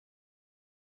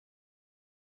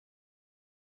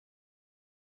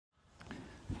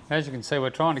As you can see,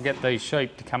 we're trying to get these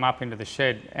sheep to come up into the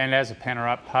shed, and as a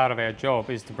penner up, part of our job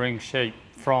is to bring sheep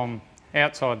from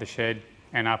outside the shed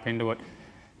and up into it.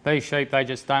 These sheep, they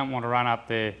just don't want to run up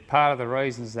there. Part of the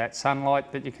reason is that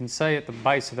sunlight that you can see at the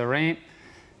base of the ramp.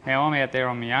 Now, I'm out there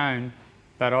on my own,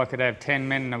 but I could have 10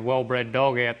 men and a well-bred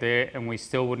dog out there and we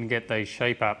still wouldn't get these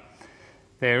sheep up.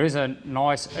 There is a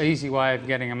nice, easy way of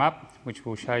getting them up, which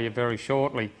we'll show you very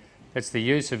shortly. It's the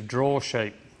use of draw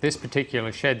sheep. This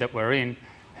particular shed that we're in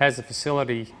has a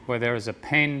facility where there is a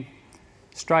pen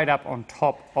straight up on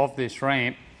top of this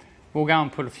ramp. We'll go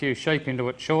and put a few sheep into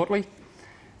it shortly,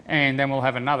 and then we'll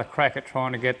have another crack at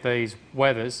trying to get these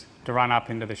wethers to run up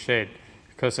into the shed.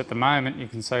 Because at the moment, you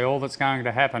can see all that's going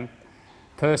to happen.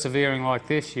 Persevering like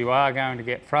this, you are going to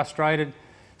get frustrated.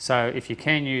 So if you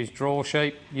can use draw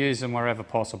sheep, use them wherever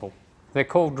possible. They're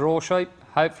called draw sheep.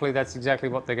 Hopefully that's exactly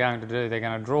what they're going to do. They're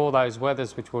going to draw those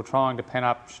wethers, which we were trying to pen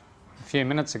up a few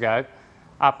minutes ago,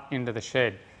 up into the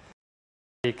shed.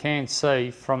 You can see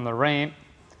from the ramp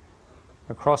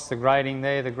across the grading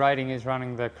there, the grading is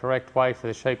running the correct way for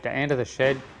the sheep to enter the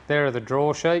shed. There are the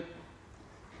draw sheep.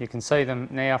 You can see them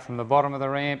now from the bottom of the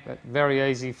ramp.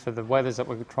 Very easy for the wethers that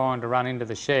we're trying to run into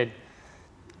the shed.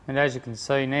 And as you can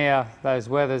see now, those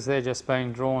wethers, they're just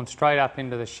being drawn straight up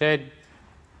into the shed.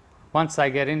 Once they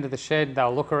get into the shed,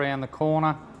 they'll look around the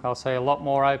corner. They'll see a lot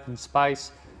more open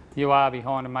space. You are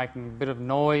behind them making a bit of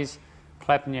noise,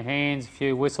 clapping your hands, a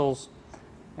few whistles,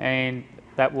 and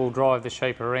that will drive the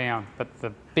sheep around. But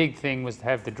the big thing was to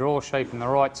have the draw sheep in the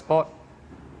right spot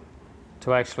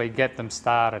to actually get them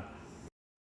started.